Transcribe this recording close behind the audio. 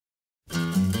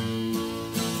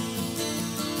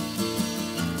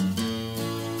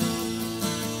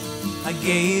I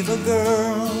gave a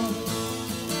girl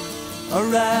a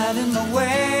ride in the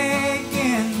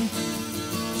wagon.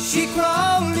 She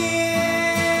crawled in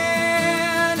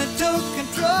and took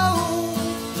control.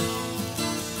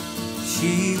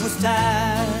 She was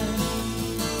tired,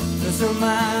 'cause her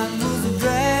mind was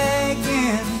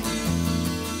a-dragging.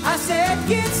 I said,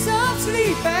 get some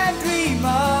sleep and dream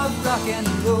of rock and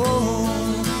roll.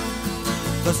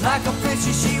 'Cause like a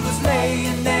princess she was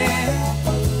laying there,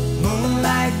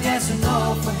 moonlight dancing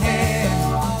off her hair.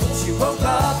 She woke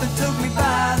up and took me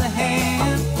by the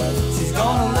hand. She's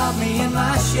gonna love me in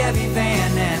my Chevy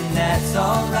van, and that's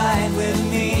alright with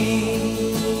me.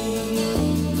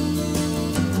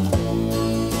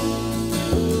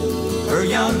 Her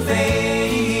young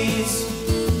face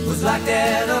was like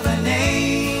that of an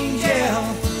angel.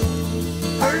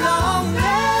 Her long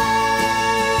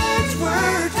legs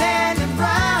were tan and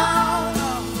brown.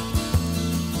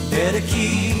 Better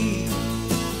keep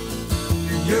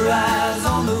your eyes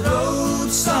on the road,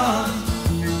 son.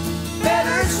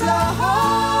 Better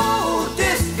slow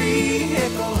this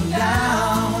vehicle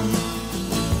down.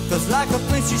 'Cause like a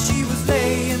princess she was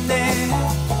laying there,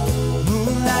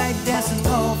 moonlight dancing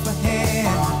off her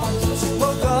hair. She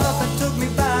woke up and took me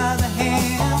by the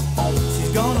hand.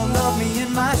 She's gonna love me in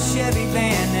my Chevy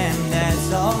van, and that's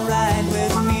alright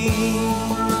with me.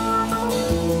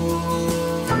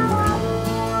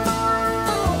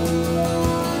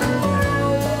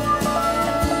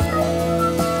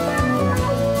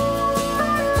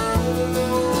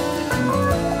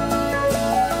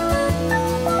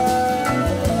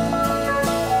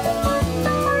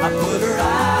 I put her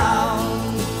out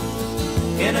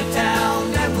in a town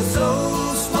that was so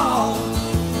small.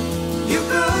 You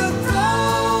could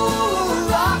throw a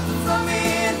rock from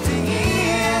end to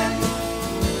end.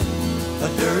 A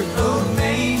dirt road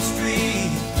main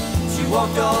street, she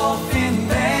walked off in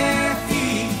bare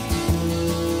feet.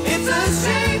 It's a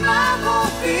shame I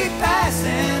won't be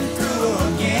passing through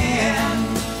again.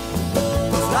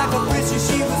 'Cause like a princess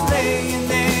she was